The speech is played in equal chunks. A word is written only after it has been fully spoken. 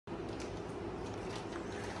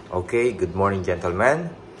Okay, good morning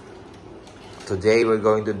gentlemen. Today we're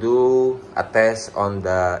going to do a test on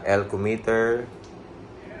the Elcometer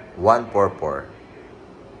 144.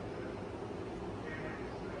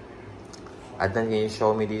 Adnan, can you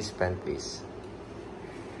show me this pen please?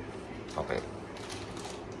 Okay.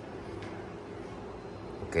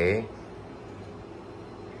 Okay.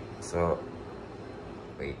 So,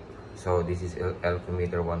 wait. So this is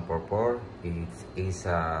Elcometer 144. It is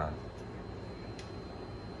a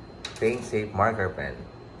paint safe marker pen.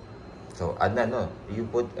 So Adnan, no, you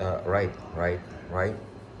put right.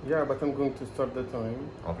 Yeah, but I'm going to start the time.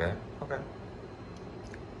 Okay.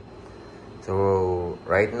 So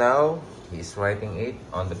right now he's writing it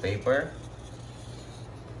on the paper.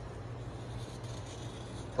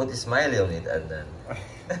 Put a smiley on it, Adnan.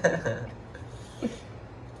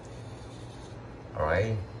 All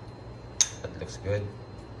right, that looks good.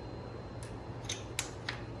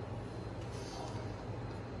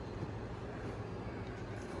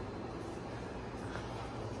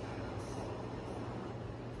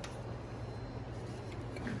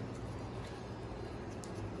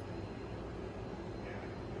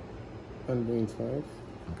 I'm doing 5.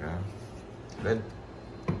 Okay, good.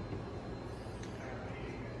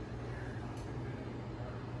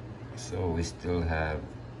 So we still have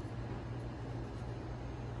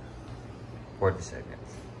 40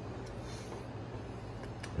 seconds.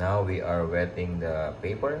 Now we are wetting the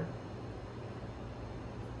paper.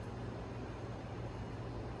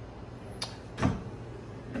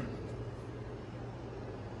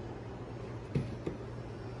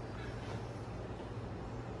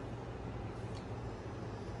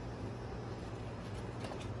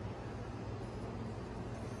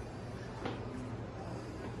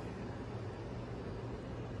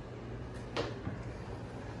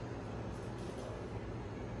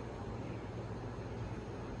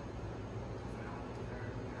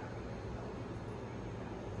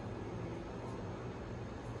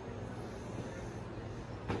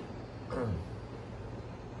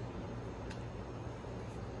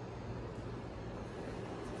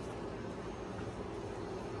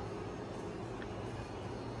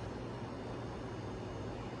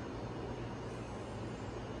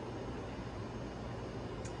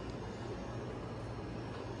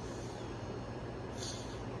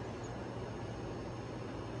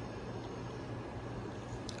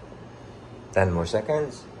 Ten more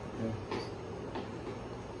seconds. Yeah.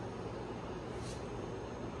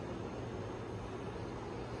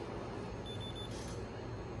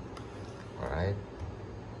 All right.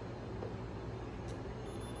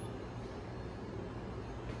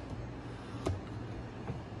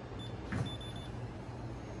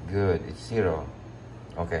 Good. It's 0.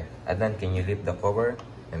 Okay. And then can you lift the cover,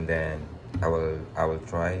 and then I will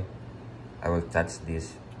try. I will touch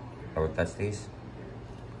this. Okay.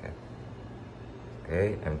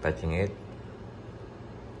 Okay. I'm touching it.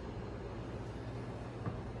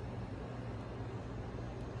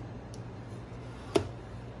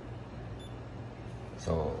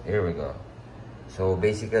 So here we go. So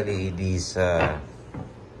basically this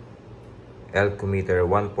Elcometer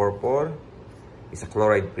 144 is a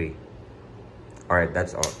chloride free. All right,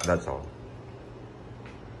 that's all.